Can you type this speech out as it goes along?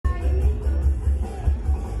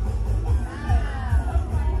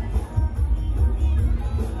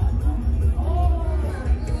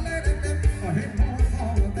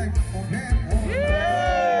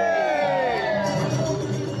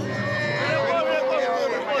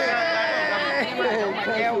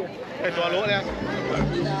แล้วไอตัวรู้แล้ว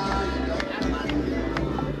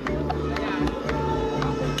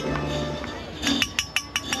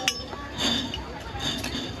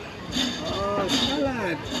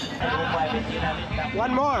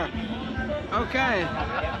One more. Okay.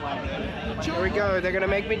 Here we go. They're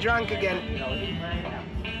gonna make me drunk again.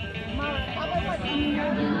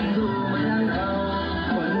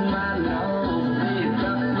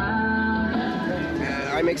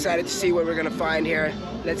 I'm excited to see what we're gonna find here.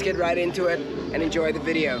 Let's get right into it and enjoy the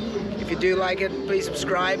video. If you do like it, please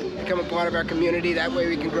subscribe, become a part of our community. That way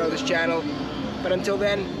we can grow this channel. But until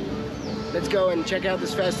then, let's go and check out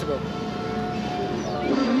this festival.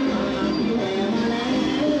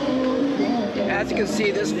 As you can see,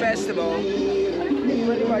 this festival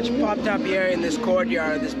pretty much popped up here in this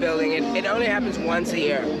courtyard of this building. It only happens once a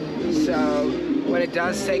year. So when it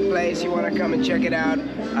does take place, you want to come and check it out.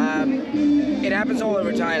 It happens all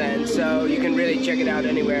over Thailand, so you can really check it out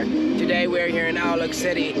anywhere. Today we're here in Ao Luek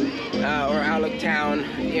City, or Ao Luek Town,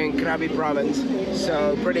 here in Krabi Province. So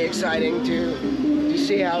pretty exciting to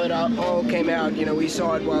see how it all came out. You know, we saw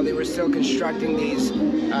it while they were still constructing these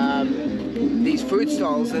food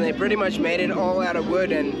stalls, and they pretty much made it all out of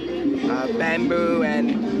wood and bamboo and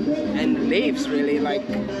leaves, really. Like,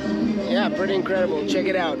 yeah, pretty incredible. Check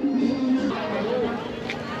it out.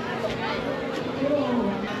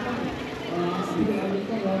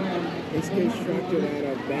 It's constructed out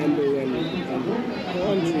of bamboo and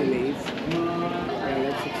palm tree leaves. Yeah,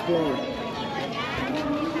 let's explore.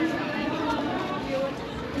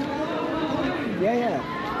 Yeah.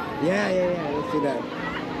 Let's do that.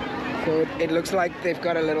 So it looks like they've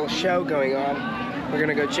got a little show going on. We're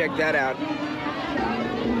gonna go check that out.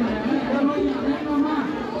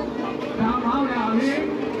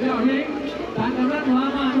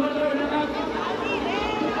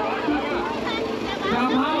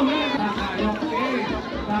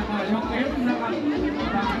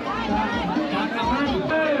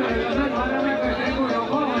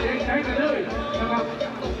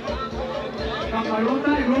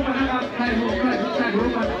รู้กันนะครับได้รู้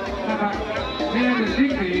กันนะครับนี่เป็นสิ่ง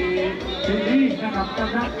ที่นะครับก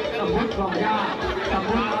ำลังตำบลกองยาตำบ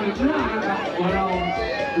ลอะไรเพื่อนะครับว่าเรา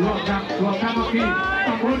รวมกันมาพี่ต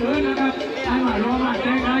ำบลอื่นนะครับให้มารวมมาแ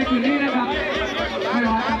จ้งได้คืนนี้นะครับให้ม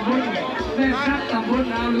าตำบลเส้นชักตำบล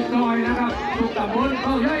นาลุกอยนะครับทุกตำบลเ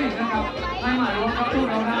ข้าใหญ่นะครับให้มารวมกับพวก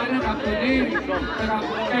เราได้นะครับคืนนี้นะครับ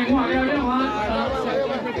แกงหัวเรียวเนี่ยว่า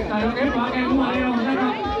แต่เราเก็บมาแกงหัวเรียวนะค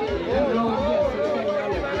รับ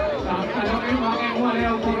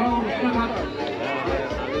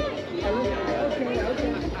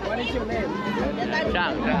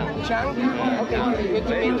Chang? Okay, good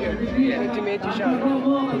to meet you. Good to meet you, Chang.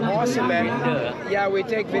 Awesome, man. Yeah, we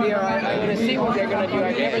take video. I'm gonna see what they're gonna do.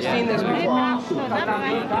 I've never seen this before.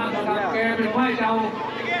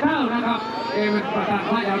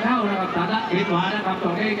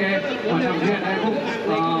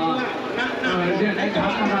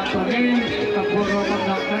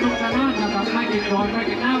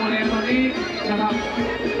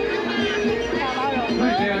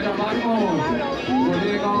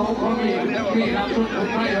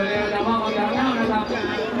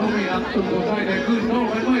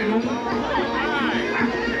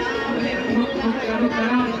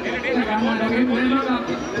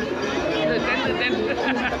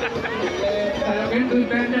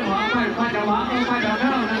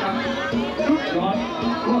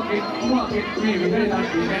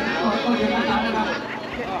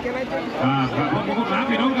ขอบคุณครับ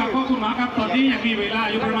พี่น้องครับขอบคุณมากครับตอนนี้ยังมีเวลา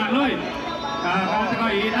อยู่ประมาณเลยการจะไ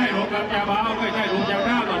ด้รบกับยาบ้าก็ได้รบยา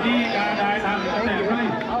บ้าตอนนี้การได้ทำแต่ไร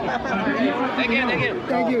Thank you ในเท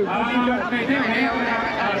ปนี้เอ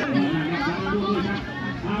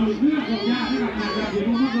าเรื่องของยาที่เราเดี๋ยวผ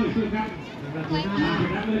มก็เคยซื้อครับ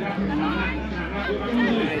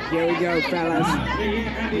Here we go, fellas.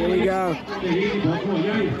 Here we go.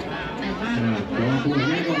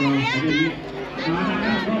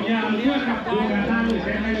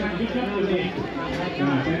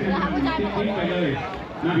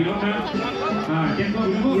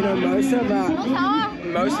 You know, most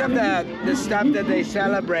of the stuff that they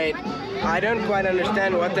celebrate, I don't quite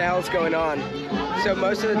understand what the hell's going on. So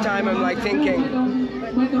most of the time I'm like thinking,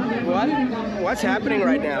 what's happening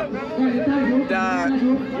right now?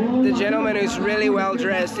 The gentleman who's really well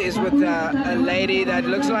dressed is with a lady that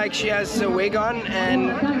looks like she has a wig on,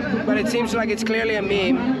 but it seems like it's clearly a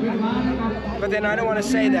meme. but then I don't want to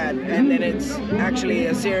say that, and then it's actually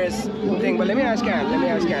a serious thing. But let me ask Anne.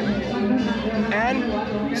 Anne,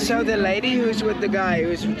 so the lady who's with the guy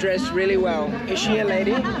who's dressed really well, is she a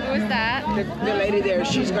lady? Who's that? The lady there,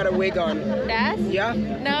 she's got a wig on. That? Yeah?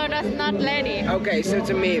 No, that's not lady. Okay, so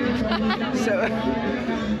it's a meme.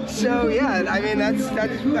 So yeah, I mean that's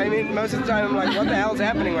I mean most of the time I'm like, what the hell's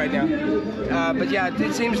happening right now? But yeah,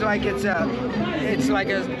 it seems like it's like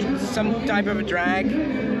some type of a drag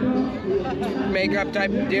makeup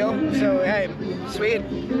type deal. So hey, sweet.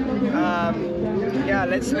 Yeah,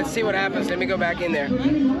 let's see what happens. Let me go back in there.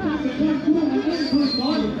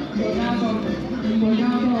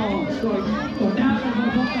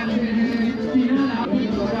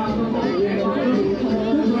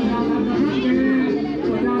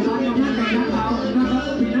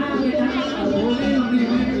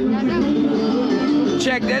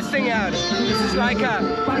 Check this thing out. This is like a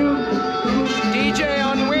DJ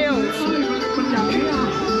on wheels.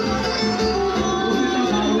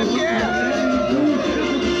 Yeah.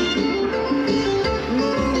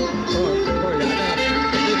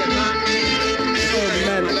 Oh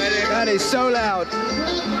man, that is so loud.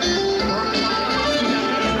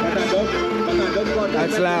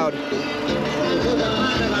 That's loud.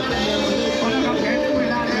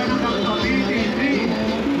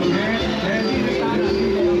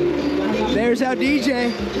 There's our DJ.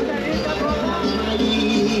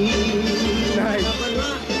 Nice.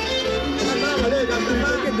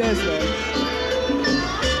 Look at this, man.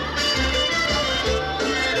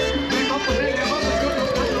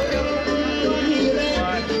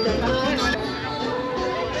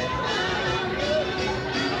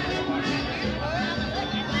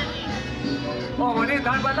 วันนี้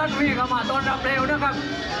ท่านประธานวีเข้ามาต้อนรับเร็วนะครับ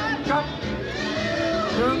ครับ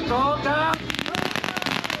1 2 3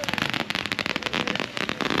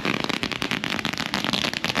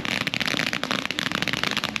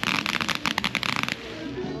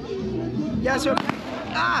 Yeah, so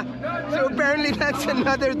apparently that's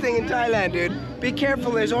another thing in Thailand, dude. Be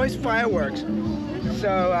careful, there's always fireworks.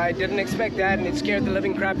 So I didn't expect that, and it scared the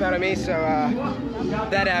living crap out of me, so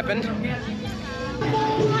that happened.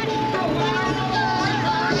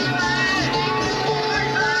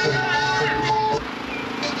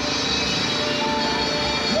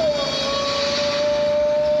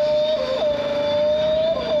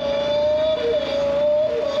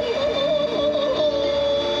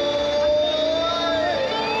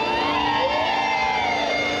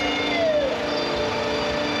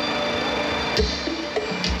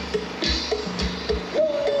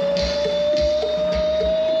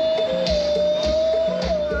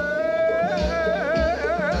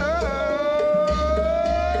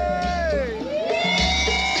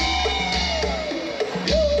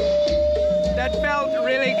 That felt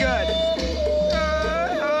really good.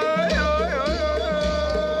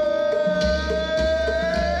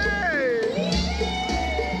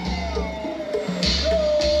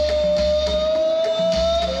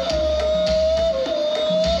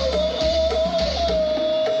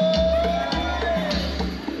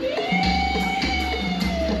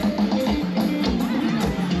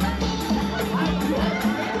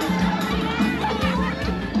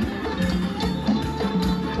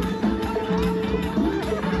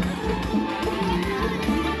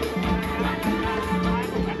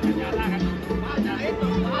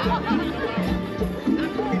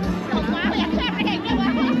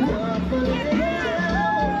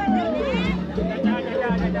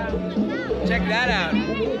 Check that out.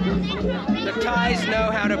 The Thais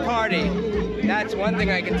know how to party. That's one thing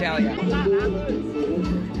I can tell you.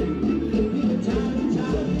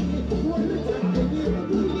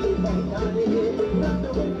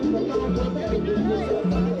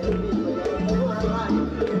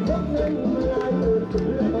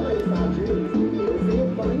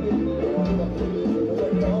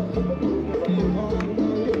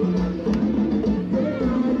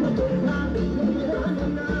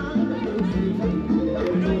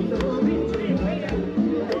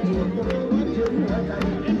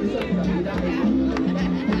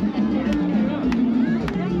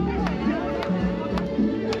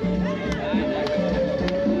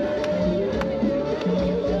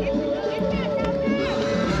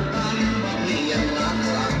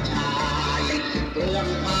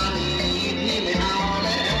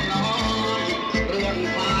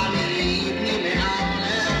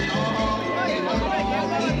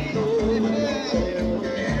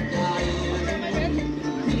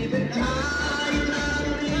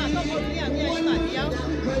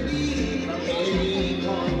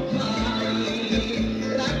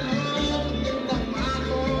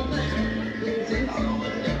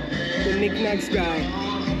 The knickknacks guy.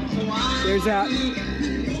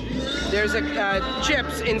 There's a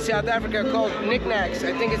chips in South Africa called knickknacks.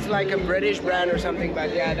 I think it's like a British brand or something,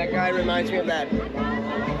 but yeah, that guy reminds me of that.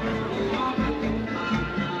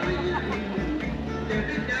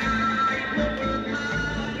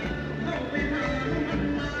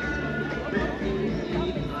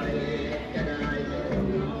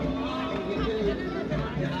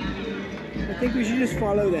 I think we should just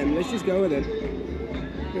follow them. Let's just go with it.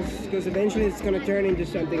 Because eventually it's going to turn into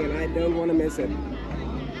something and I don't want to miss it.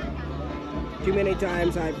 Too many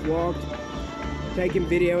times I've walked, taken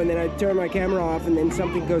video, and then I turn my camera off and then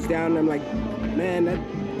something goes down and I'm like, man, that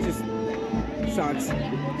just sucks.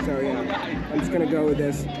 So yeah, I'm just going to go with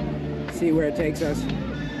this, see where it takes us.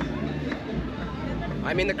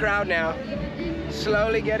 I'm in the crowd now,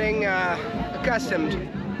 slowly getting accustomed.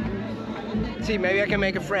 Let's see, maybe I can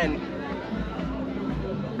make a friend.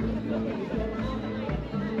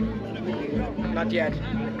 Not yet.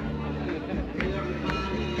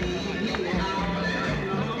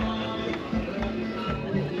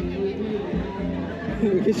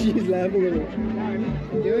 Because she's laughing at me.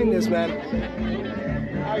 I'm doing this, man.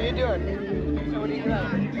 How are you doing? So what do you know?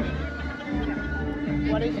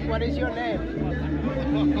 What is your name?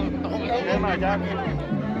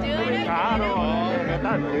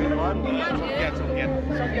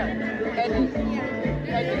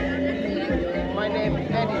 Eddie. My name is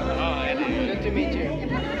Eddie. Oh, Eddie. Good to meet you.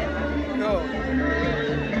 Cool.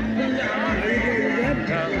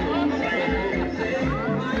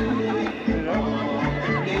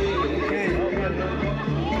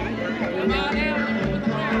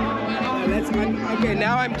 Okay,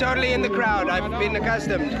 now I'm totally in the crowd. I've been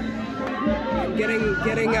accustomed. I'm getting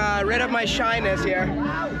rid of my shyness here.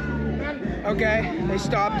 Okay, they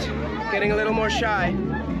stopped. Getting a little more shy.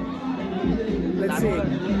 Let's see. I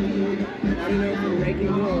don't know if we're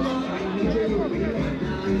making rules.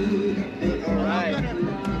 All right.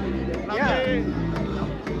 Yeah.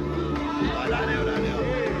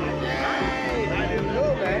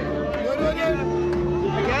 Cool, man.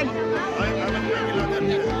 Again?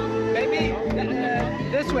 Maybe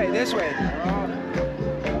this way.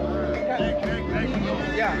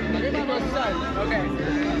 Yeah. Okay.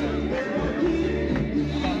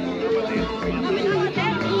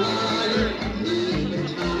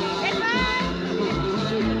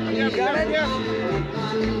 You got it? Yeah.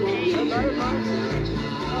 All right. Awesome.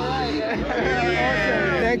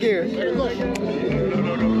 Thank you.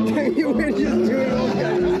 Thank you. We're just doing all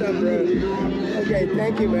kinds of stuff, bro. Okay,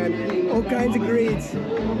 thank you, man. All kinds of greets.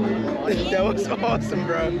 That was awesome,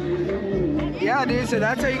 bro. Yeah, dude, so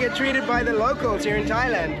that's how you get treated by the locals here in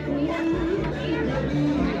Thailand.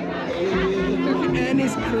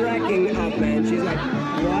 Annie's cracking up, man. She's like,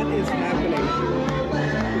 what is happening?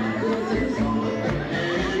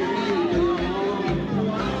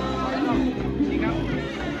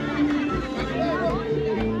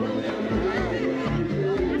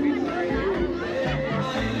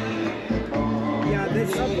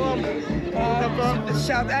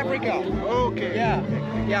 South Africa. Okay.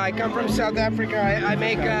 Yeah, I come from South Africa. I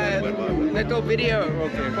make a little video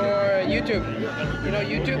for YouTube. You know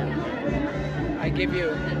YouTube? I give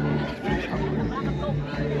you.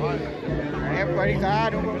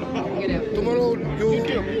 Tomorrow you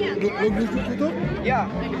YouTube? Yeah,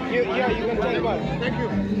 you can take one. Thank you.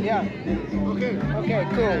 Yeah. Okay,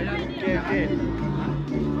 cool. Okay.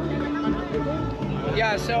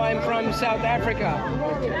 Yeah, so I'm from South Africa.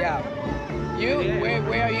 Yeah. You?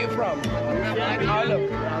 Where are you from? Oh,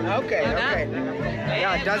 look. Okay.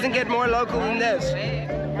 Yeah, it doesn't get more local than this.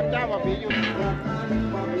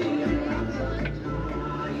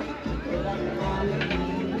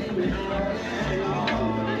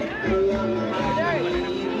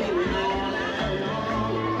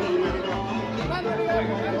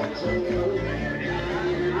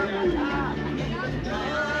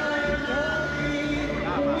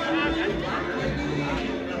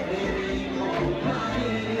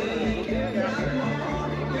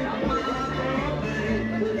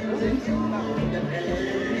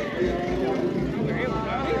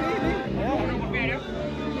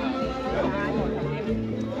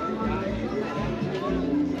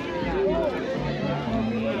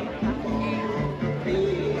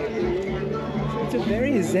 It's a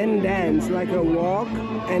very Zen dance, like a walk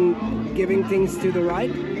and giving things to the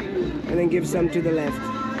right and then give some to the left.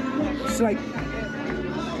 It's like,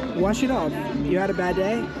 wash it off. You had a bad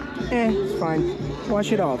day? It's fine.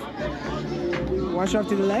 Wash it off. Wash off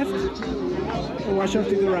to the left and wash off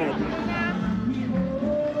to the right.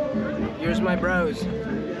 Here's my bros.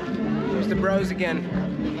 Here's the bros again.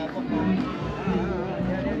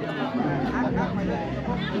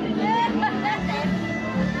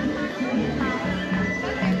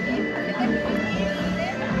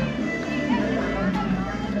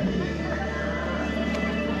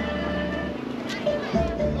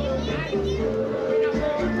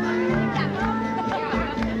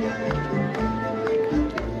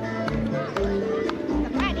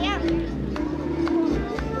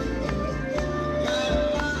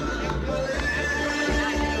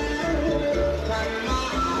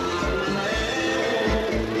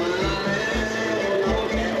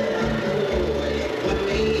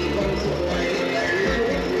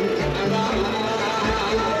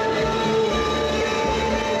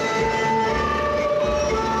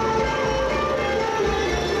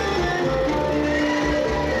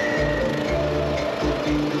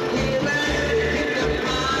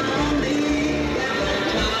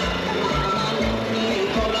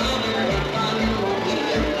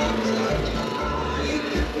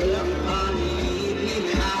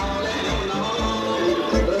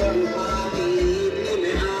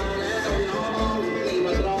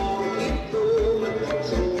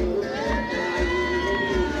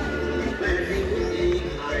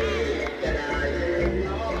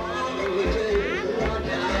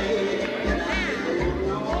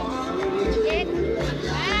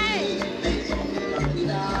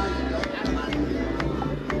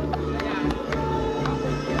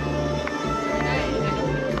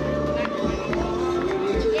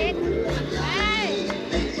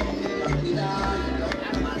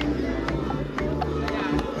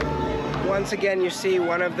 once again you see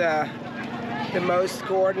one of the most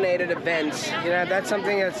coordinated events. You know, that's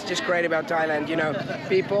something that's just great about Thailand. You know,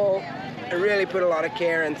 people really put a lot of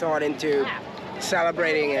care and thought into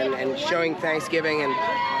celebrating and showing Thanksgiving, and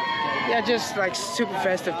yeah, just like super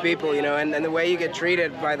festive people, you know, and the way you get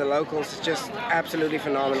treated by the locals is just absolutely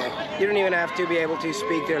phenomenal. You don't even have to be able to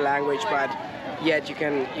speak their language, but yet you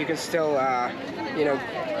can still you know,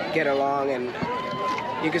 get along, and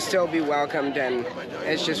you can still be welcomed, and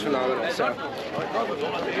it's just phenomenal. So.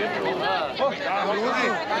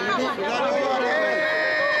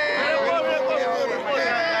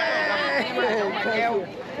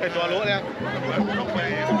 ไอตัวรู้เนี่ย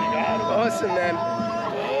Awesome, man.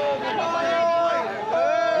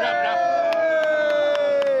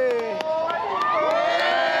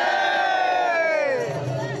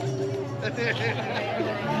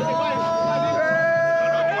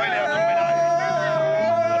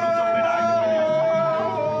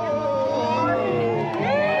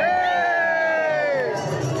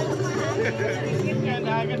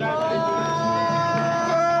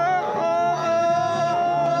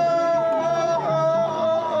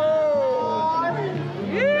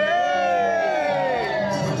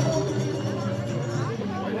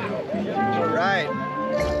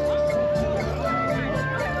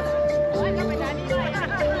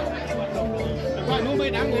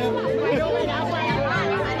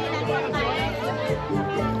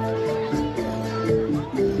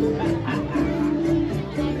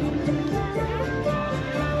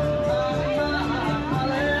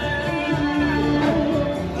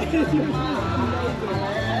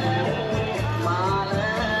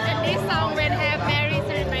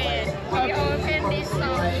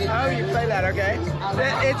 Okay,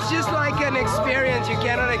 it's just like an experience you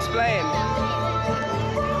cannot explain.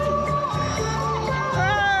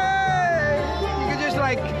 Hey! You can just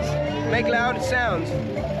like make loud sounds.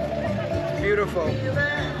 It's beautiful.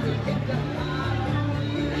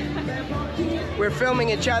 We're filming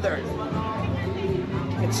each other.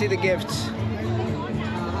 You can see the gifts.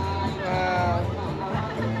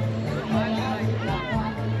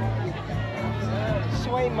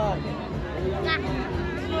 Sway mug.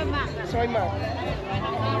 Soy milk.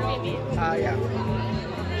 Yeah.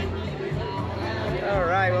 All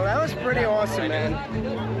right, well that was pretty awesome, man.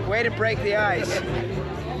 Way to break the ice.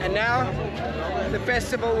 And now the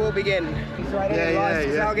festival will begin. So I don't get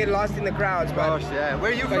lost, I'll get lost in the crowds. But, Gosh, yeah.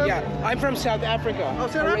 Where are you from? Yeah, I'm from South Africa. Oh,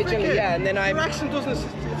 South originally, Africa? Yeah, and then Your accent doesn't,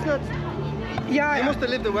 it's not... Yeah, you must have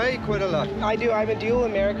lived away quite a lot. I do. I'm a dual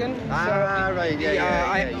American. Right.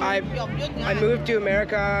 Yeah. I moved to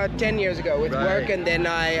America 10 years ago with work, and then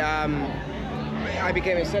I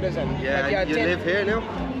became a citizen. Yeah. But you live here now?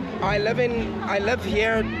 I live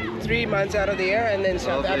here 3 months out of the year, and then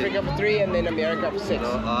South Africa for 3, and then America for 6.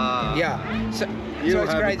 Yeah. So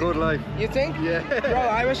it's have crazy. a good life. You think? Yeah. Bro,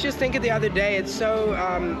 I was just thinking the other day. It's so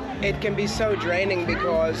it can be so draining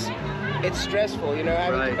because it's stressful, you know,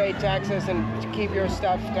 having to pay taxes and to keep your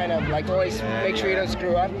stuff kind of like always make sure you don't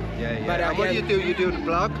screw up. Yeah. But what do you do? You do the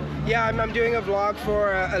vlog? Yeah, I'm doing a vlog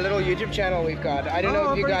for a little YouTube channel we've got. I don't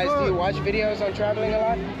know if you guys do watch videos on traveling a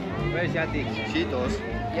lot? Where's Yati? She does.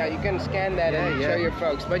 Yeah, you can scan that and show your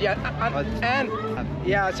folks. But yeah,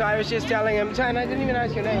 so I was just telling him, Tan, I didn't even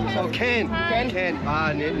ask your name. So. Oh, Ken. Ken.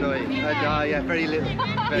 No. Yeah, very little.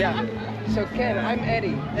 Very little. So Ken, I'm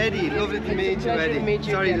Eddie. Eddie, lovely to meet you, Eddie. To meet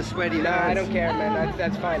you, Sorry, Ken. the sweaty hands. No, I don't care, man.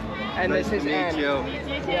 That's fine. And nice this is Anne. You.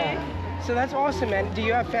 Yeah. So that's awesome, man. Do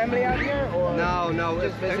you have family out here, or? No.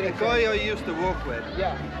 A guy I used to work with.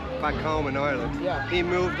 Yeah. Back home in Ireland. Yeah. He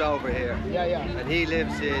moved over here. Yeah. And he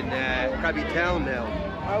lives in Krabi Town now.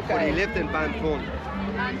 Okay. But he lived in Bantoon.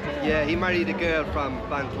 Yeah, he married a girl from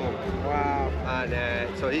Bantoon. Wow. And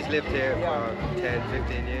so he's lived here for 10,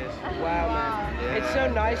 15 years. Wow, man. Yeah. It's so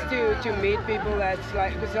nice to meet people that's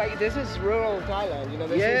like, because like this is rural Thailand, you know.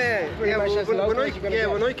 This is pretty much as local as you're gonna get.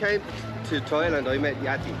 When I came to Thailand, I met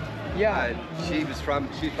Yati. Yeah. And she's from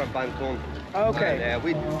Bantoon. Okay. And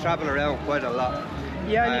we travel around quite a lot.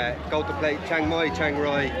 Yeah. Go to play Chiang Mai, Chiang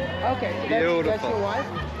Rai. Okay. So beautiful. That's your wife?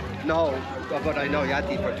 No, but I know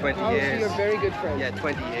Yati for 20 years. Oh, so you're very good friends. Yeah,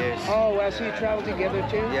 20 years. Oh, well, so you travel together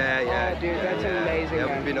too? Yeah. Oh, dude, that's amazing, Yeah,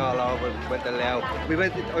 man. we've been all over. Went to Laos.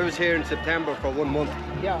 I was here in September for 1 month.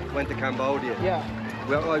 Yeah. Went to Cambodia. Yeah.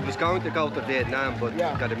 Well, I was going to go to Vietnam, but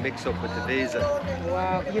got a mix-up with the visa.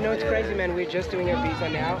 Wow, you know it's crazy, man. We're just doing a visa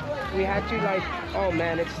now. We had to like, oh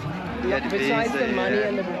man, it's besides the money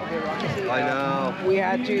and the bureaucracy. I know. We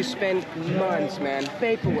had to spend months, man,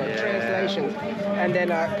 paperwork, translations, and then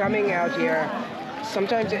coming out here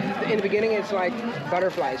sometimes in the beginning it's like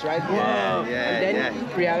butterflies, right? Yeah, And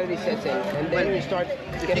then reality sets in, and then you start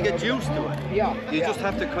You getting get over- used to it. Yeah. You yeah. just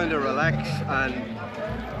have to kind of relax and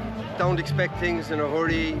don't expect things in a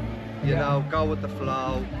hurry. You know, go with the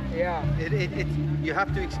flow. Yeah. You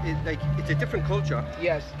have to, it's a different culture.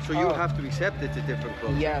 Yes. So you Oh. have to accept it's a different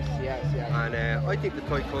culture. Yes. And I think the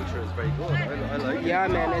Thai culture is very good. I like it. Yeah,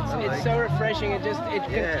 man, I it's like so it. refreshing.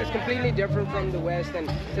 Yeah. It's completely different from the West, and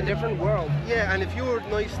it's a different world. Yeah, and if you're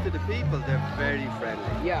nice to the people, they're very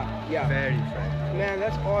friendly. Yeah. Very friendly. Man,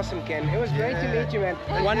 that's awesome, Ken. It was great to Yeah. meet you, man.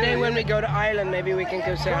 One day when we go to Ireland, maybe we can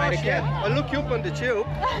go say hi to Gosh, Ken. yeah. I'll look you up on the tube.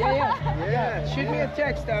 Yeah. Shoot me a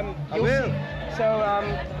text. I You'll will. see. So,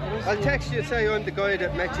 I'll text you, say I'm the guy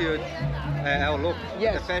that met you at Ao Luek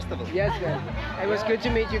yes. at the festival. Yes, man. It was good to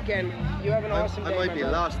meet you, Ken. You have an awesome day. I might my be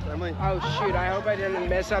brother. lost. I might. Oh shoot! I hope I didn't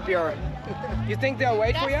mess up your. You think they'll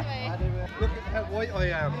wait for you? Look at how white I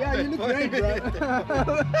am. Yeah, you look great,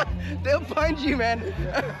 bro. They'll find you, man.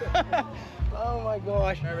 Oh my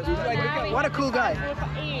gosh. He's like, what a cool guy.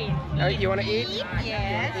 You want to eat?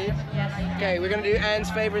 Yes. Okay, we're gonna do Anne's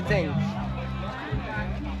favorite thing.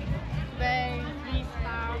 Very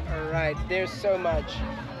stuff. All right, there's so much.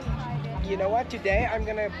 You know what? Today I'm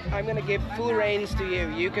gonna give full reins to you.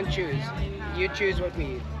 You can choose. You choose what we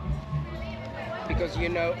eat because you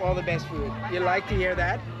know all the best food. You like to hear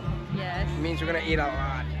that? Yes. It means we're gonna eat a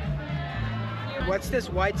lot. What's this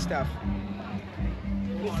white stuff?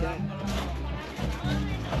 What's that?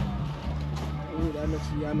 Ooh, that looks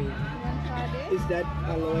yummy. Is that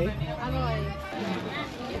aloe?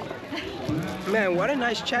 Man, what a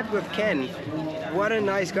nice chat with Ken. What a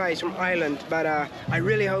nice guy. He's from Ireland, but I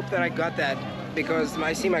really hope that I got that because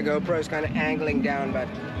I see my GoPro is kind of angling down, but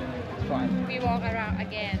fine. We walk around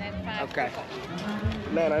again at 5 Okay. o'clock.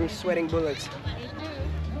 Man, I'm sweating bullets. Me too.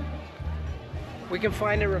 We can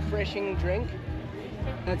find a refreshing drink.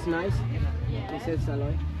 That's nice. He said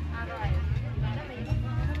aloe.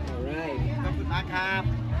 All right.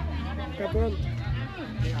 Couple.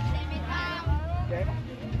 Okay.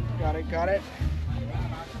 Got it.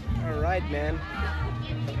 All right, man.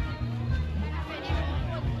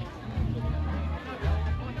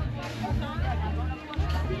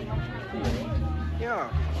 Yeah.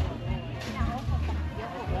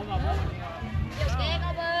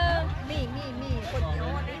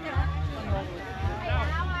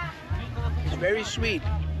 It's very sweet.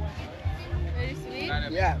 Very sweet.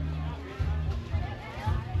 Yeah.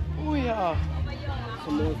 Oh yeah.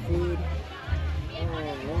 Some more food. Oh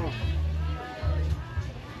wow.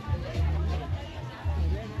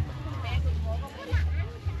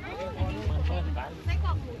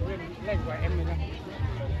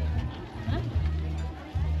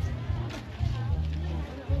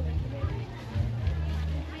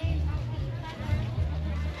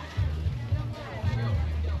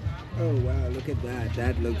 Oh wow, look at that.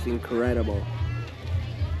 That looks incredible.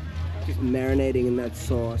 Just marinating in that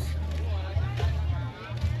sauce.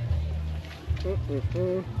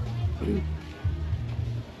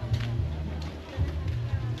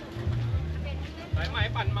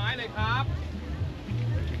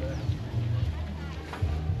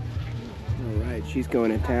 Alright, she's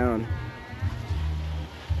going to town.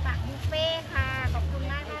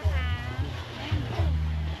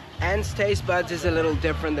 Anne's taste buds is a little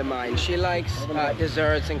different than mine. She likes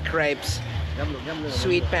desserts and crepes,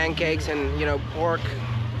 sweet pancakes, and pork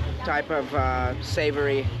type of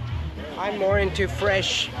savory. I'm more into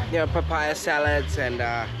fresh, papaya salads and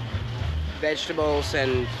vegetables,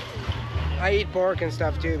 and I eat pork and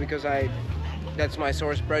stuff too because that's my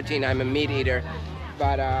source of protein. I'm a meat eater,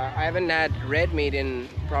 but I haven't had red meat in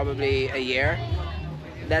probably a year.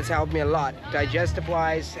 That's helped me a lot,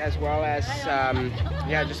 digestive-wise, as well as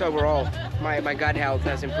just overall. My gut health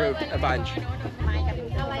has improved a bunch.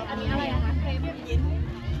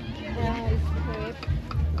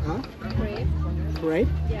 Huh? Crepe?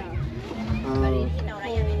 Yeah.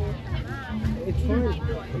 It's fine.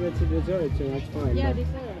 It's a dessert, so that's fine. Yeah, but-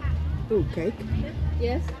 dessert. Ooh, cake?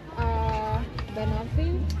 Yes.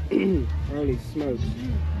 Banoffee. Holy smokes.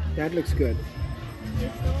 That looks good.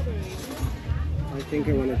 With strawberry. I think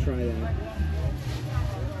I want to try that.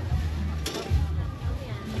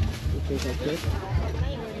 You think I could?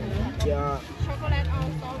 Yeah, Chocolate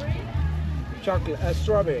or strawberry? chocolate,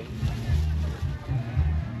 strawberry.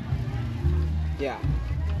 Yeah.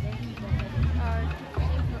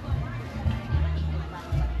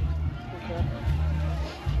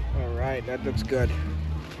 All right, that looks good.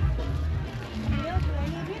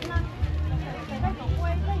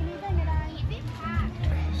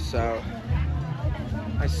 So,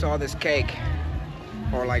 I saw this cake,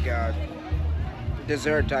 or like a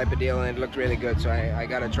dessert type of deal, and it looked really good, so I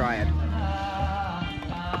gotta try it.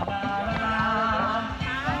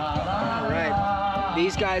 All right,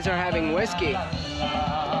 these guys are having whiskey.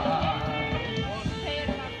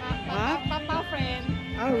 Huh? Papa friend.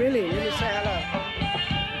 Oh, really? Let me say hello.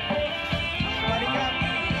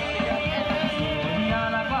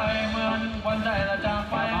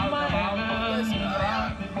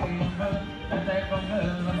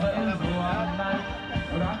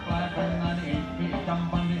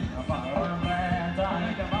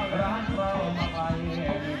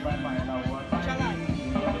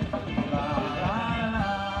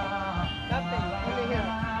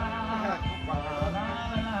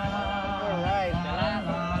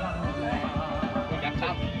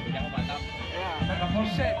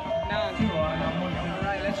 Sit down. All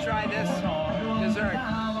right, let's try this dessert.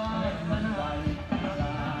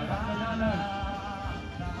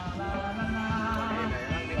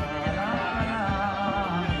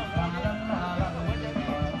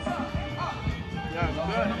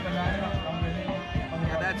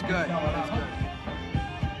 Yeah, that's good. That's good.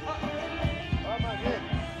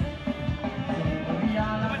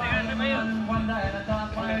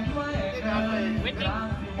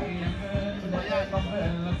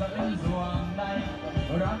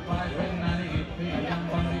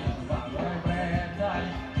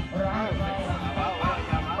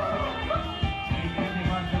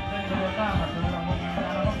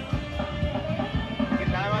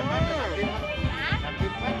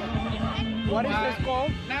 What is this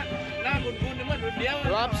called?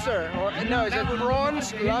 Lobster, or no, is it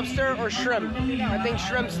prawns, lobster, or shrimp? I think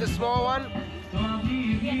shrimp's the small one.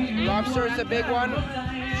 Lobster is the big one.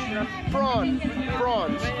 Prawns.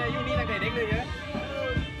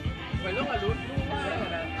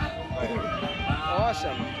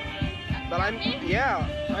 Awesome. But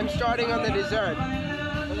I'm starting on the dessert.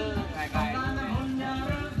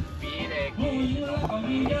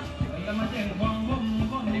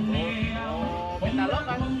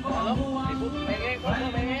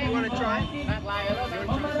 You want to try?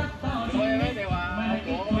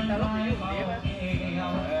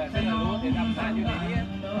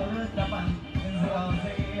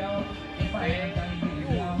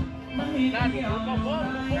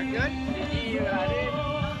 Good?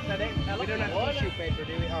 We don't have tissue paper,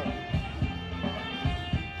 do we? Oh.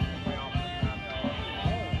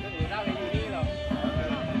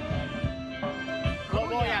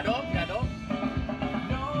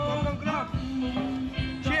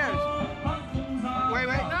 Cheers. Wait.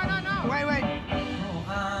 No. Wait.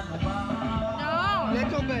 No.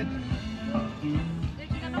 Little bit.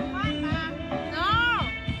 No.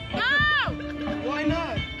 Why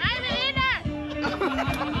not? I will eat it.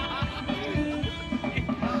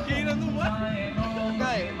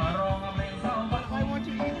 Okay. Why won't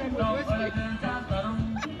you eat that with whiskey?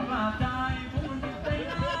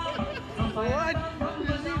 What?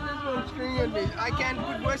 I can't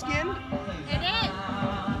put whiskey in? It is.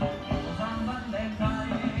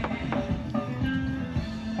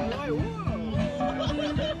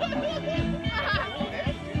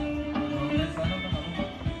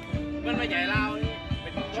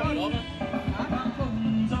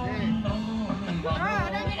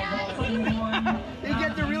 You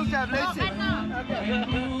get the real stuff, listen.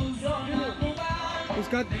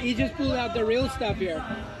 He just pulled out the real stuff here.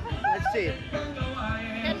 Let's see.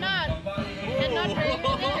 Cannot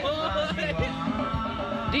drink it.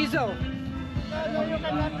 Diesel. No, you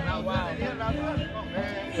cannot drink.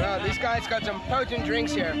 Wow, these guys got some potent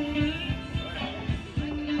drinks here.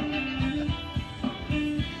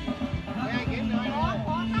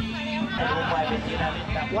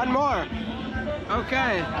 One more.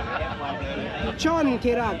 Okay. Chon,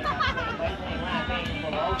 Kirak.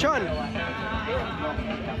 Chon.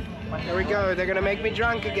 There we go. They're gonna make me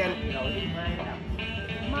drunk again.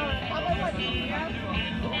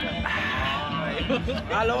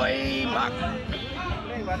 Aloy Mak.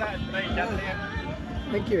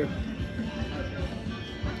 Thank you.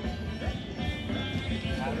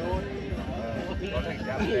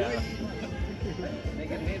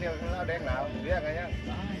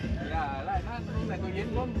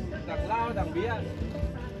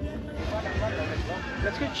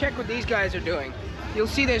 Let's go check what these guys are doing. You'll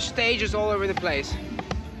see there's stages all over the place.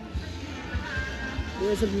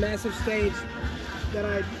 There's a massive stage that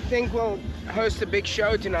I think will host a big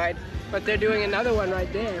show tonight, but they're doing another one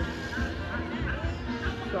right there.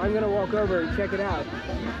 So I'm gonna walk over and check it out.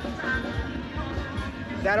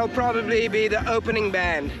 That'll probably be the opening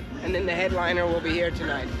band, and then the headliner will be here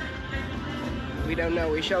tonight. We don't know,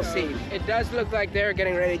 we shall see. It does look like they're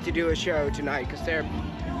getting ready to do a show tonight because they're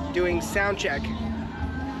doing sound check.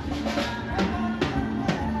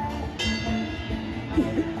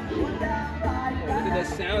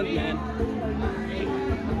 sound, man.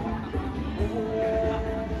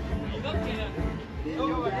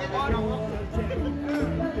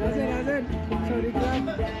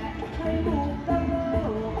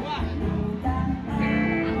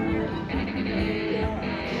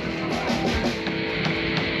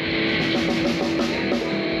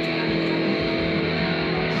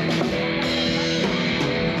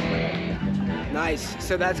 Nice.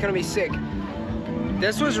 So that's gonna be sick.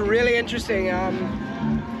 This was really interesting.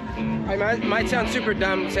 I might sound super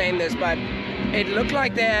dumb saying this, but it looked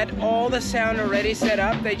like they had all the sound already set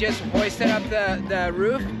up. They just hoisted up the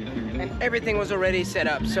roof and everything was already set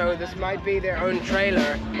up. So this might be their own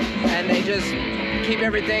trailer and they just keep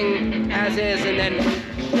everything as is and then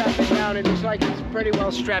strap it down. It looks like it's pretty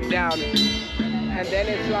well strapped down. And then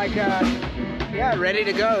it's like, yeah, ready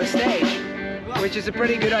to go stage, which is a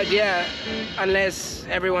pretty good idea unless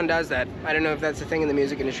everyone does that. I don't know if that's a thing in the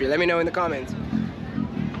music industry. Let me know in the comments.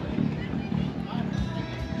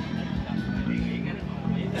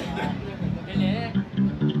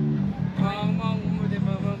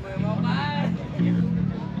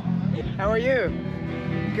 How are you?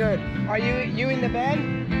 Good. Are you in the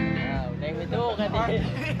band?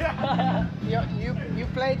 You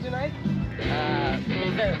played tonight?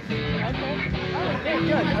 Okay. Oh,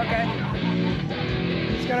 good. Okay.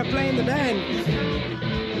 He's gonna play in the band.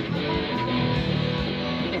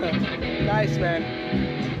 Nice, man.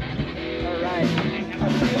 All right.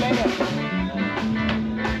 I'll see you later.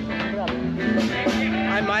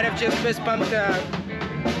 I might have just fist bumped a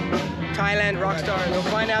Thailand rock star. We'll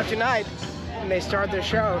find out tonight when they start their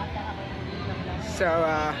show. So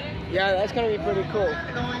yeah, that's gonna be pretty cool.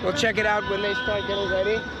 We'll check it out when they start getting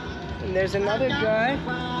ready. And there's another guy.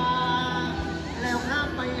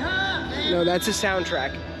 No, that's a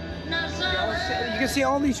soundtrack. You can see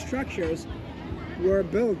all these structures were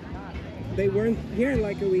built. They weren't here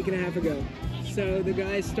like a week and a half ago. So the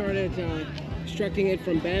guys started constructing it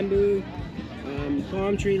from bamboo,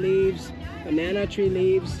 palm tree leaves, banana tree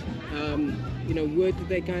leaves, you know, wood that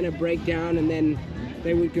they kind of break down and then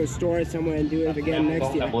they would go store it somewhere and do it again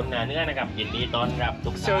next year.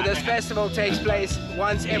 So this festival takes place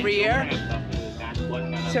once every year.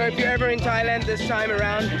 So if you're ever in Thailand this time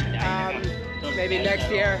around, maybe next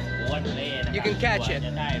year, you can catch it.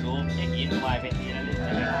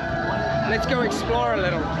 Let's go explore a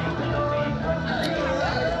little.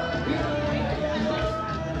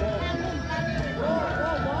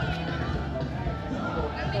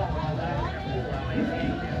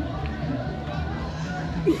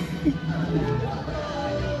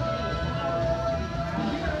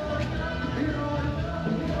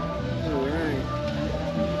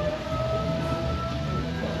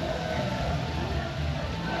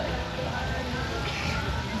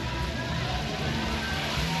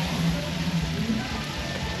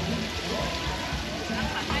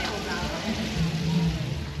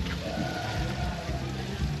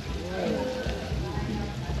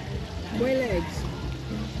 Quail eggs.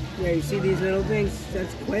 Yeah, you see these little things?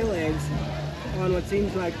 That's quail eggs on what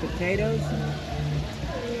seems like potatoes.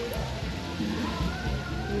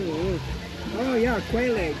 Oh yeah,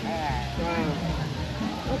 quail egg. Wow.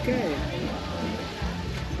 Okay.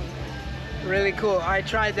 Really cool. I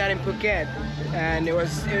tried that in Phuket, and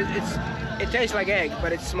it tastes like egg,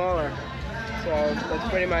 but it's smaller. So that's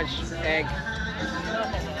pretty much egg.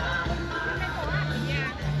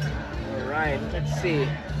 All right. Let's see.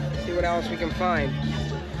 See what else we can find.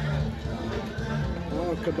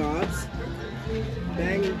 Oh, kebabs.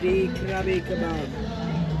 Bang di Krabi kebab.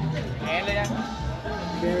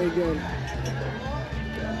 Very good.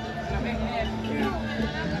 Yeah.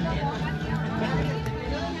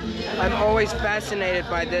 I'm always fascinated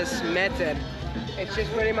by this method. It's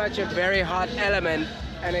just pretty much a very hot element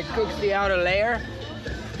and it cooks the outer layer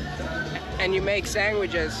and you make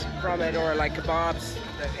sandwiches from it, or like kebabs,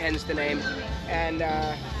 hence the name. And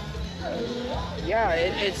yeah,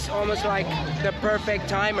 it's almost like the perfect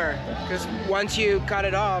timer, because once you cut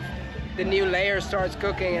it off, the new layer starts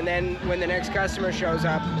cooking, and then when the next customer shows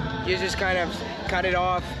up, you just kind of cut it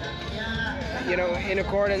off, you know, in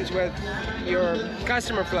accordance with your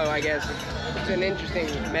customer flow, I guess. It's an interesting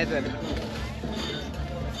method.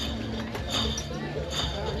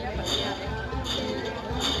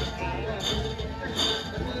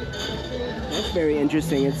 That's very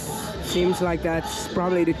interesting. It seems like that's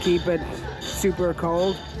probably to keep it super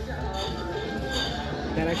cold.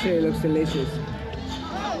 That actually looks delicious.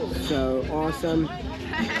 So awesome.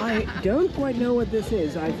 I don't quite know what this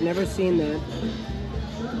is. I've never seen that.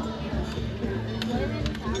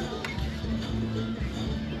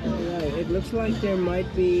 Right, it looks like there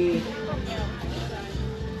might be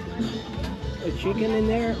a chicken in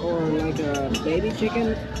there or like a baby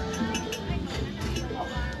chicken.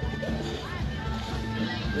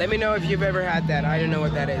 Let me know if you've ever had that. I don't know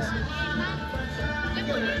what that is.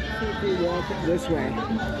 If we walk this way.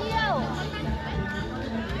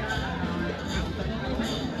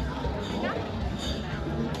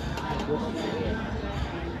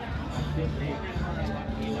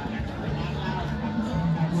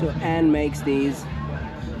 So Anne makes these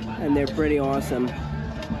and they're pretty awesome.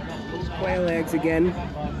 Quail eggs again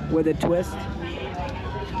with a twist.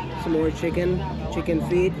 Some more chicken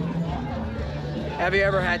feet. Have you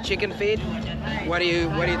ever had chicken feet? What do you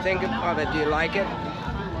think of it? Do you like it?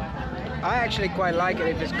 I actually quite like it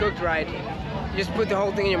if it's cooked right. You just put the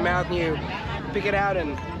whole thing in your mouth and you pick it out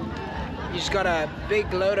and you just got a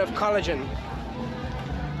big load of collagen.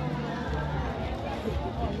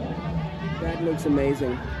 That looks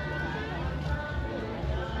amazing.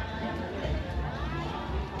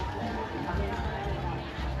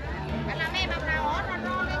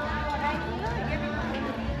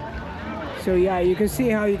 So yeah, you can see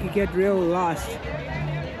how you can get real lost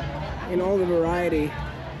in all the variety.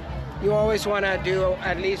 You always want to do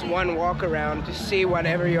at least one walk around to see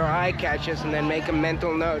whatever your eye catches and then make a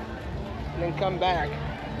mental note. And then come back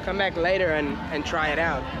later and try it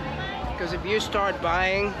out. Because if you start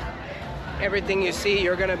buying everything you see,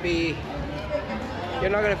 you're not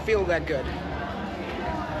gonna feel that good.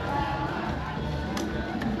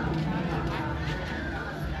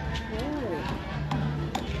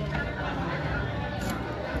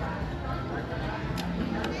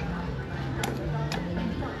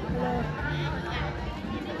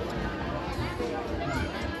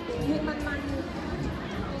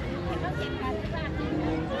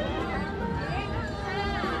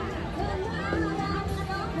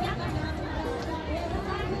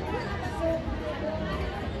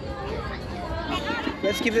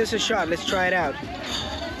 Let's give this a shot. Let's try it out.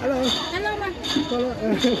 Hello. Hello, ma.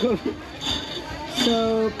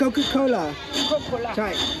 So Coca-Cola. Coca-Cola.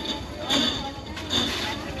 Try.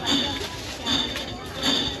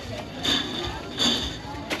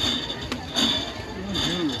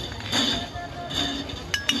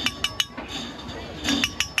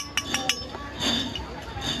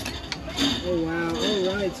 Oh wow!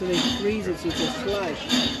 All right. So they freeze it so it's a slush.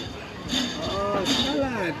 Oh,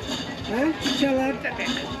 salad. Huh? Salad.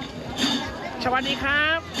 สวัสดีครั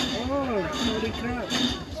บ Oh, holy crap.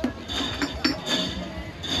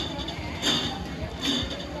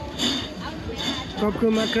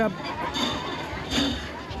 Kokuma crab.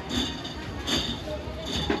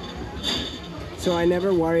 So I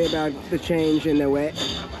never worry about the change in the way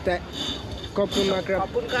that Kokuma crab.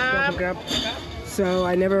 Kokuma crab. So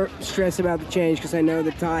I never stress about the change because I know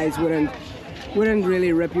the Thais wouldn't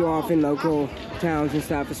really rip you off in local towns and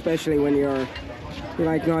stuff, especially when you're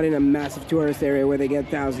like not in a massive tourist area where they get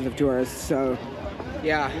thousands of tourists. So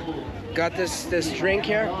yeah, got this drink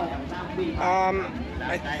here.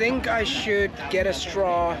 I think I should get a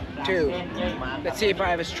straw too. Let's see if I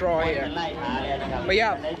have a straw here. But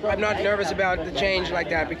yeah, I'm not nervous about the change like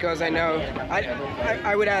that because I know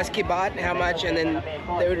I would ask Kibat how much and then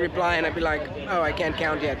they would reply and I'd be like, oh, I can't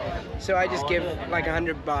count yet. So I just give like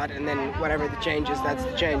 100 baht and then whatever the change is, that's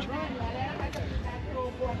the change.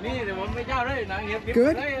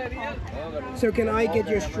 Good? So can I get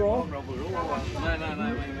your straw?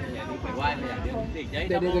 They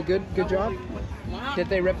did a good job? Did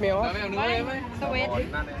they rip me off?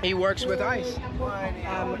 He works with ice.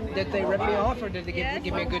 Did they rip me off or did they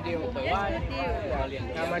give me a good deal?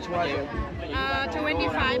 How much was it?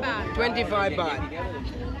 25 baht 25 baht.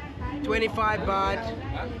 25 baht,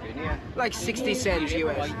 like 60 cents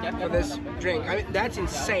US for this drink. I mean, that's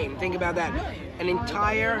insane. Think about that. An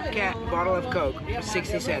entire bottle of Coke for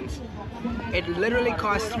 60 cents. It literally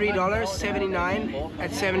costs $3.79 at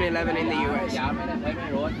 7-Eleven in the US.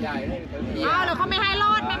 อ้าวแล้วเขาไม่ให้ร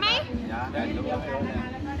อดไหม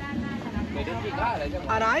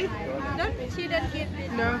Alright? She didn't get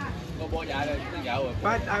it. No.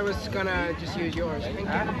 But I was gonna just use yours. Thank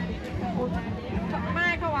you. ไม่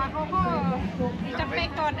เขาว่าเขาก็จะเป๊ก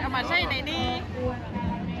ก่อนเอามาใช้ในนี้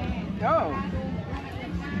Oh.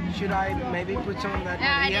 Should I maybe put some of that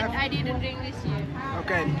Yeah, in here? I didn't drink this year.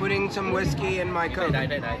 Okay, putting some whiskey in my Coke.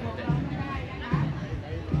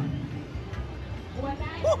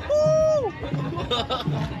 Woohoo!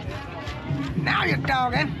 Now you're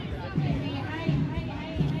talking.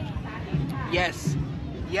 Yes,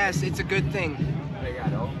 yes, it's a good thing.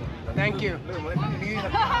 Thank you.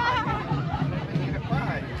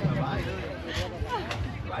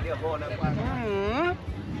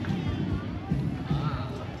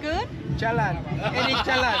 Good. Jalan. Ini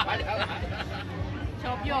jalan. ช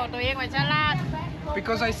ม โยตัวเองไว้ฉลาด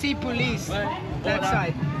Because I see police that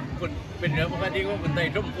side. เป็นเรื่องปกติว่าคนไทย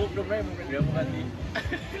ร่มคุกร่มได้มันเป็นเรื่องปกติ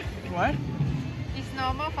What? It's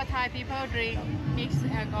normal for Thai people drink mixed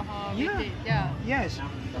alcohol with Yeah. it yeah Yes.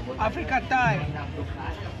 Africa Thai.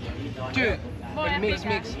 Dude. Boy, But mix,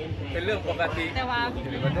 Africa. mix. เป็นเรื่องปกติ แต่ว่า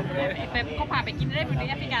แบบเขาพาไปกินได้พอดี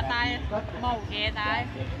แอฟริกาใต้เมาเกตาย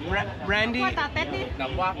Brandy. กวดตาเต้นนี่ น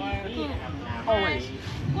ำว่า Always.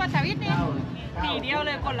 กวดสาวิตนี่ทีเดียวเ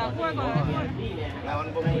ลยคนละกวดคนละกวด แล้วมัน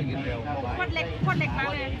บ่เคยกินเร็ว กวดเล็กกวดเล็กมาก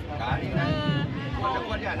เลย40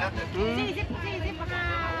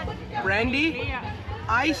 45 Brandy.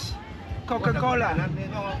 Ice. Coca-Cola.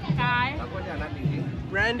 ขาย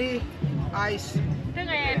Brandy. Ice. ซึ่ง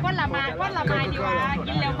ไอ้กวดละไม้ดีว่า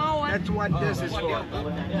กินแล้วเมาอ่ะ That's what this is for.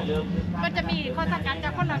 ก็จะมีข้อสังกัดจา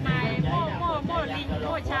กกวดละไม้โมลิงโม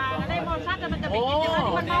ชาอะไรโมชาแต่มันจะไปกินอย่าง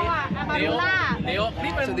ที่มันเมาอ่ะอามารูล่า เดี๋ยว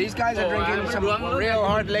นี่เป็น So these guys are drinking some real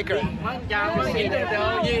hard liquor. มันจางมันกินเดี๋ยว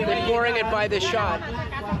ยี่ They're pouring it by the shot.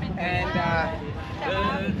 And,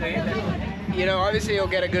 you know, obviously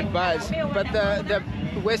you'll get a good buzz. But the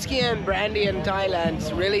whiskey and brandy in Thailand is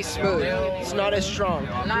really smooth. It's not as strong.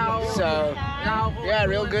 So,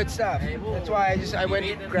 yeah, real good stuff. That's why I went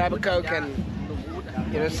to grab a Coke and,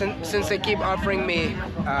 you know, since they keep offering me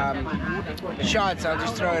shots, I'll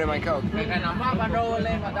just throw it in my Coke. ใครนำว่าบาโดเล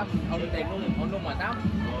ยมาตั้มเอาเด็กนุ่มมาตั้ม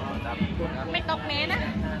ไม่ตกเมนะ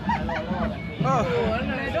Oh,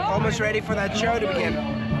 almost ready for that show to begin.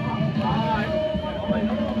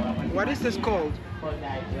 What is this called?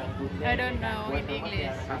 I don't know in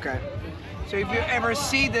English Okay. So if you ever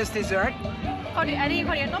see this dessert, เขาอันนี้เข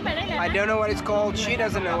าเรียนต้องไปได้เลย I don't know what it's called. She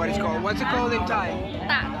doesn't know what it's called. What's it called in Thai?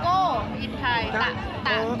 ตะโก้อินไทยต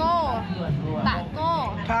ะโก้ตะโก้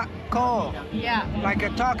Taco. yeah Like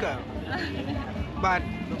a taco. But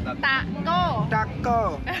ตะโก้ taco.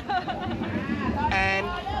 And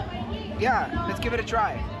yeah, let's give it a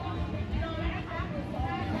try.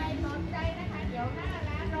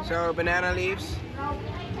 So banana leaves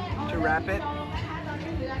to wrap it.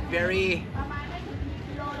 Very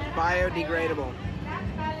biodegradable.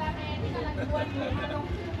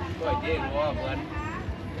 ก็เจ๊ว่าเหมือน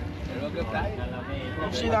เดี๋ยวก็ได้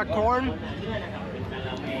See that corn?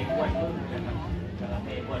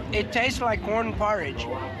 It tastes like corn porridge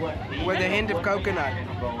with a hint of coconut.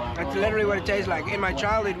 That's literally what it tastes like. In my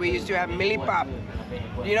childhood, we used to have millipap.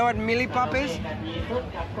 Do you know what millipap is?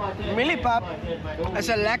 Millipap is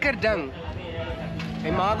a lekker ding. We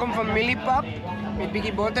maak hem van millipap met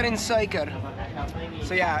bietjie boter en suiker.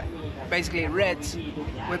 So yeah, basically Ritz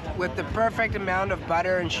with the perfect amount of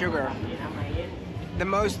butter and sugar. The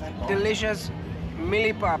most delicious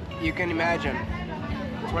millipap you can imagine.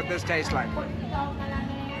 That's what this tastes like.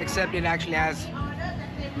 Except it actually has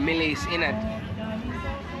millies in it.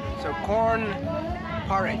 So corn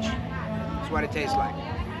porridge is what it tastes like,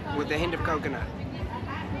 with a hint of coconut.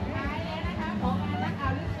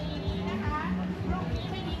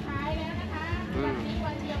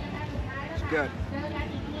 It's good.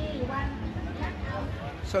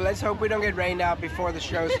 So let's hope we don't get rained out before the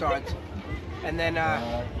show starts. And then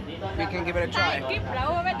we can give it a ได้ try. คลิปแล้ว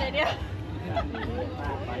ไม่แต่เดียว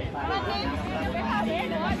วันนี้ไม่พาเด็ก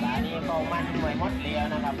เนาะ นี่เขามันหน่วยมดเลียว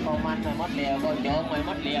นะครับเขามันหน่วยมดเลียวก็โจมหน่วยม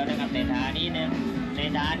ดเลียวนะครับในฐานนี้เนี่ยใน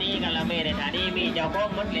ฐานนี้กันละเมในฐานนี้มีเจ้าของ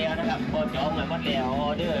มดเลียวนะครับก็โจมหน่วยมดเลียวออ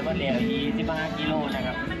เดอร์มดเลียว25 กิโลนะค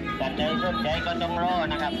รับตัดใจสนใจก็ต้องรอ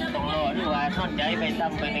นะครับต้องรอหรือว่าสนใจไปท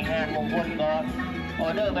ำไปในงานมงคลก็ออ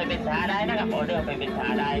เดอร์ไปเป็นขาได้นะครับออเดอร์ไปเป็นขา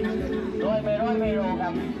ได้ร้อยไม่โลครั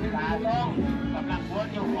บขาต้องกำลังพ้น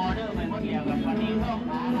อยู่ออเดอร์ไปมดเลียวกับวันนี้ต้อง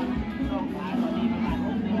ขาครับต้องขาตอนนี้ประมาณ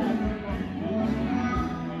6 เดือน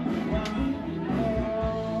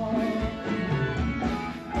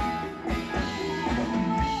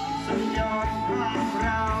สุดยอดบ้านเร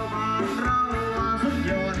าสุด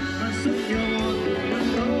ยอดสุดยอดมัน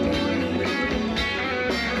โรย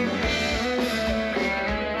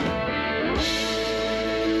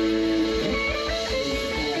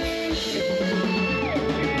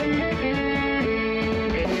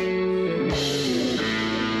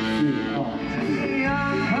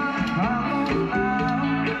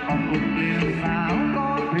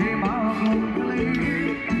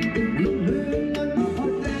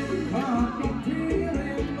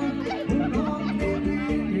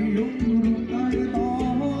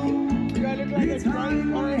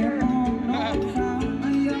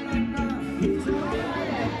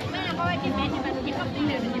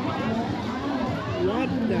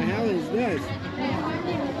this?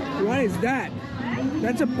 What is that?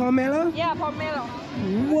 That's a pomelo? Yeah pomelo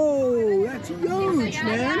Whoa, that's huge,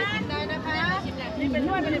 man. ได้นะคะนี่เป็น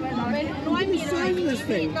ถ้วยเป็นน้อยมี Look at the size of this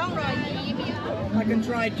thing. ต้องรอ20 I can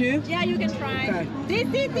try too. Yeah, you can try. Okay.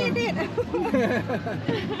 This.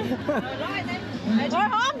 โอ้ย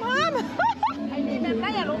หอมไอ้นี่แบบไร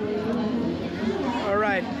อะลูก All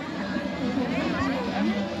right.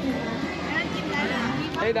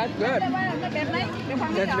 Hey, that's good.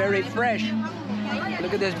 That's very fresh.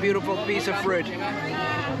 Look at this beautiful piece of fruit.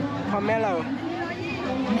 Pomelo.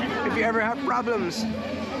 If you ever have problems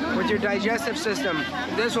with your digestive system,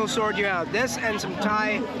 this will sort you out. This and some Thai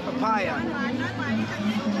papaya.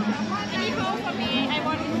 I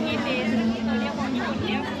want to eat this เราเรียกว่าญี่ปุ่นเ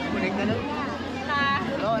รียกค่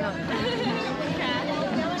ะ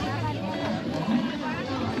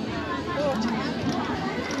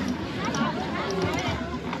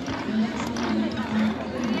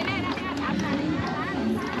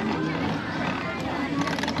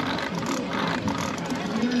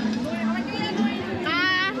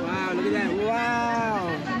Wow, look at that.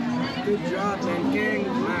 Wow. Good job, man. King.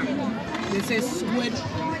 Wow. This is squid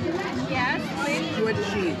Yes, please.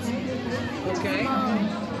 sheets. Okay.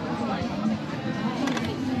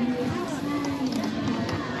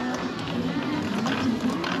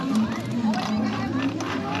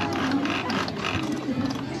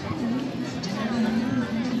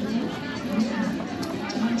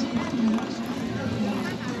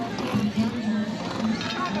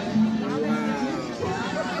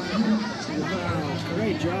 Wow,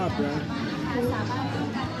 great job, bro.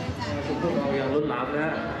 พวกเราอย่างล้นหลามนะฮ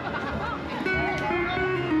ะ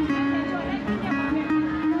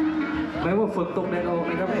แม้ว่าฝนตกแดดออก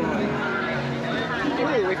นะครับ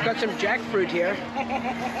Hey, we've got some jackfruit here.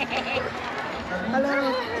 Hello.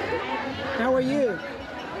 How are you?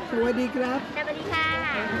 สวัสดีครับ สวัสดีค่ะ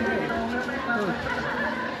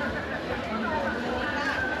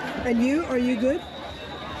And you? Are you good?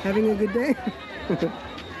 Having a good day?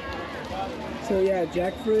 So yeah,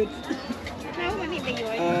 jackfruit. แล้วมันมีประโย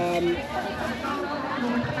ชน์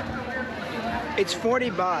It's 40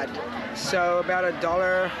 baht, so about a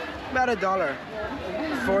dollar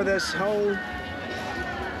for this whole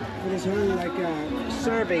like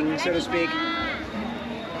serving, so to speak.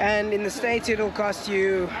 And in the States, it'll cost you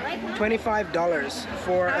 $25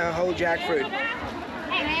 for a whole jackfruit.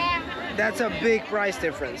 That's a big price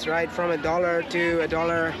difference, right? From a dollar to a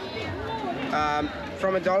dollar,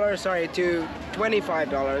 from a dollar, sorry, to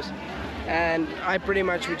 $25. And I pretty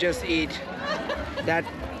much would just eat that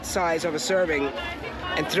size of a serving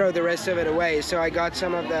and throw the rest of it away. So I got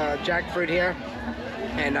some of the jackfruit here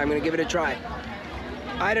and I'm gonna give it a try.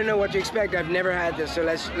 I don't know what to expect. I've never had this, so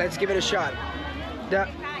let's give it a shot.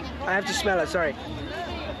 I have to smell it, sorry.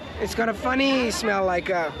 It's got a funny smell like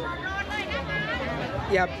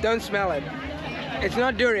yeah, don't smell it. It's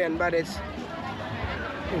not durian, but it's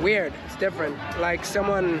weird. It's different. Like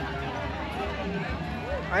someone,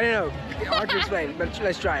 I don't know, hard to explain, but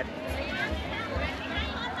let's try it.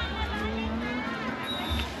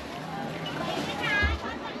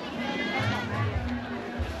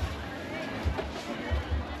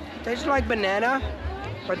 Tastes like banana,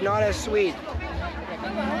 but not as sweet.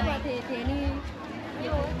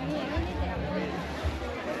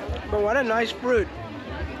 But what a nice fruit.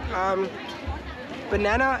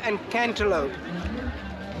 Banana and cantaloupe.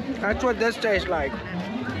 That's what this tastes like.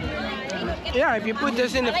 Yeah, if you put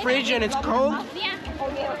this in the fridge and it's cold,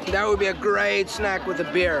 that would be a great snack with a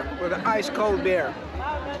beer, with an ice cold beer.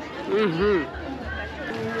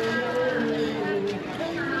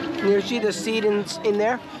 You see the seed in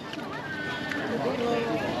there?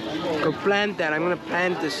 Go plant that. I'm gonna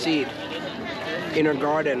plant the seed in our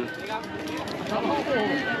garden.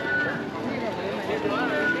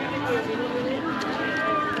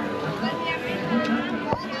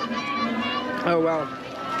 Oh well,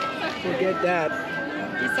 forget that.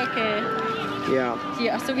 It's okay Yeah,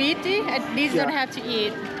 yeah sweetie and these don't have to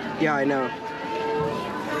eat yeah, I know.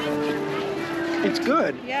 It's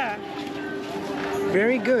good. yeah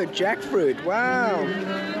Very good. Jackfruit. Wow.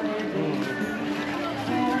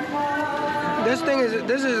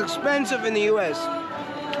 This is expensive in the US.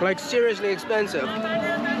 Like seriously expensive.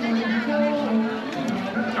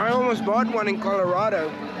 I almost bought one in Colorado.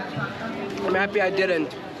 I'm happy I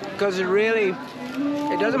didn't, because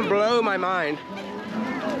it doesn't blow my mind.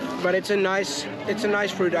 But it's a nice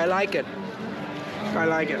fruit. I like it. I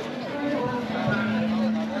like it.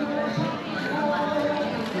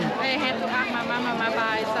 I had to ask my mama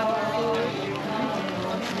buy some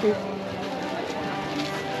food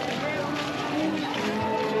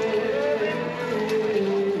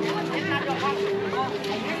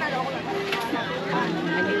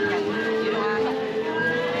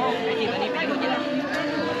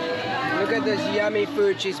Look at this yummy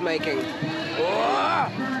food she's making. Whoa!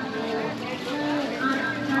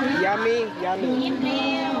 Yummy, yummy.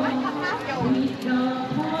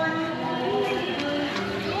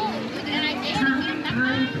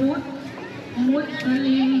 พุทธมุส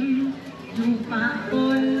ลิมอยู่ปะป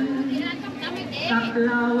นกับเ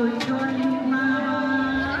ราชนมา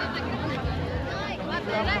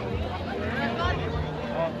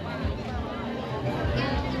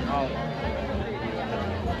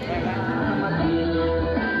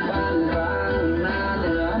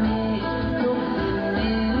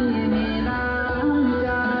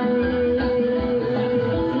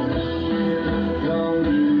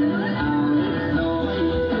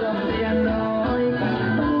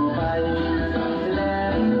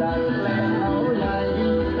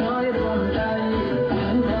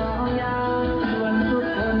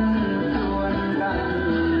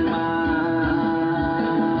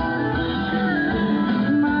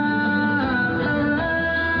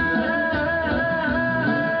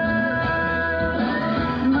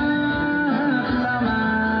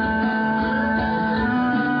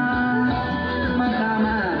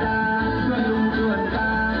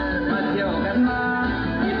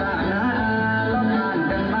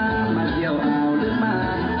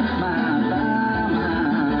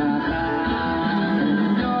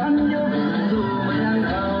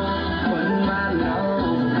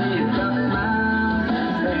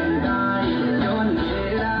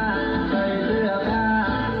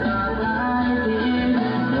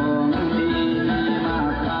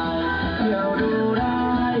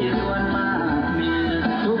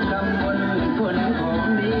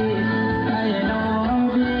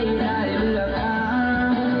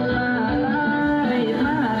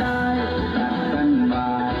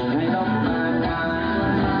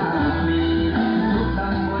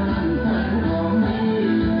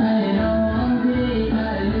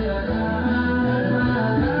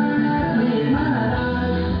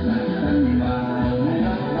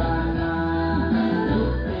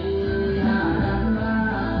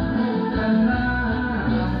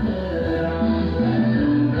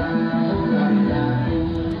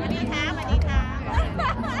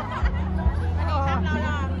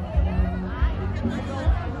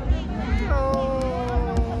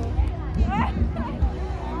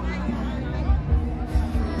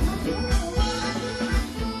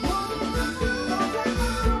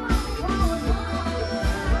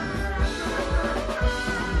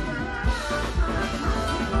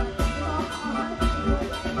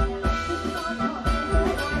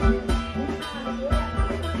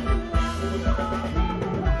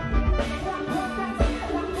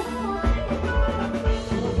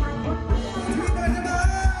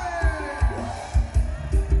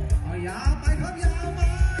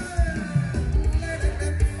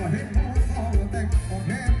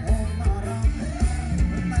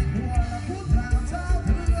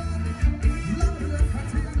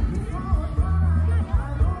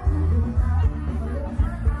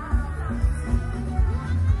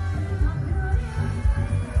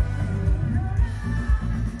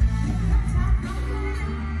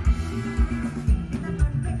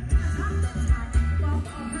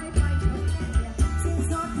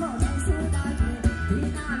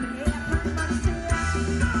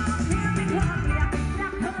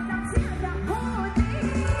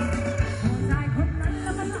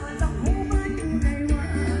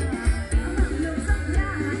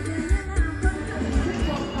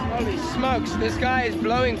This guy is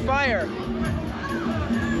blowing fire.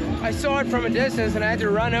 I saw it from a distance and I had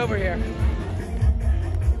to run over here.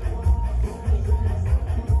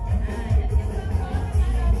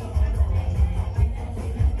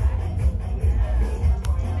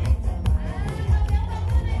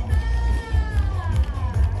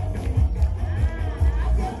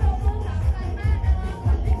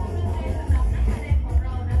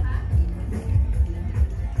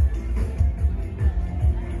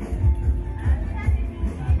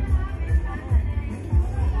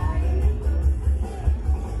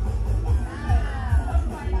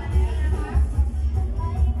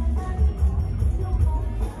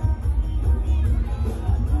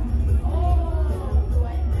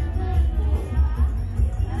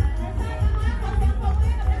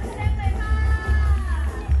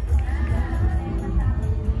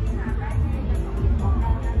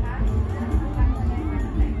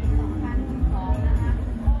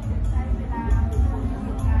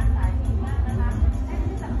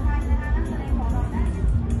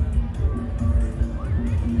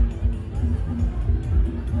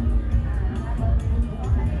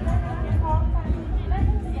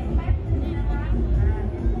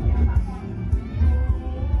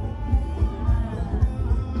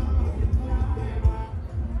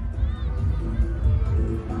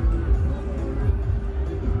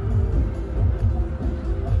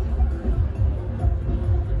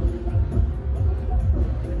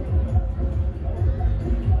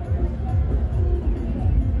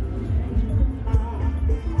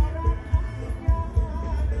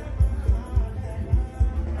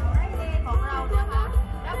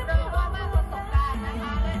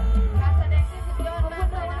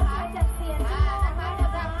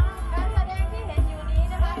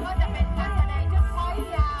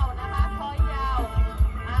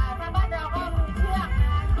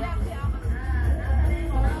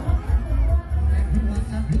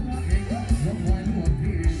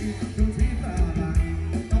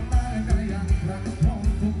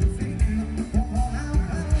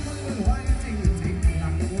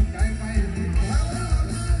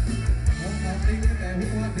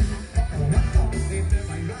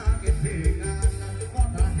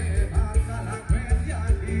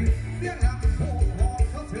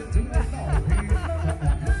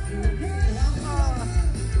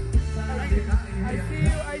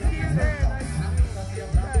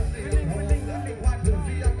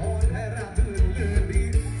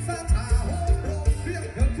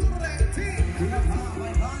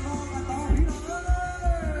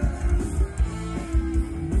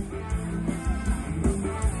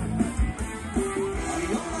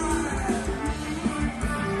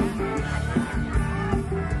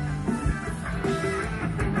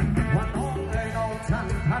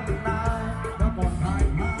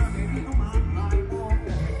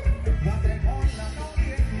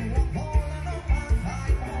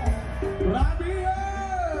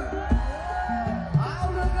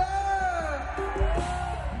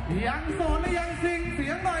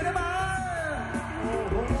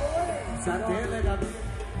 ชัดเจนเลยครับ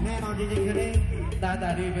แน่นอนจริงๆคืนนี้ตา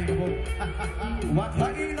ดีเป็นกับผมว่าใคร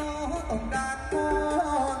น้องต้องการโม่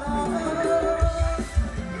น้อง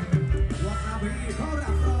ว่าใครเขารั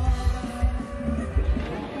กเรา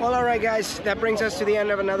Well, all right, guys, that brings us to the end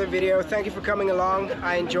of another video. Thank you for coming along.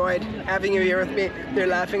 I enjoyed having you here with me.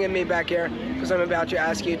 They're laughing at me back here because I'm about to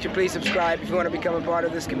ask you to please subscribe if you want to become a part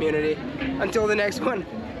of this community. Until the next one,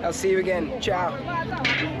 I'll see you again. Ciao.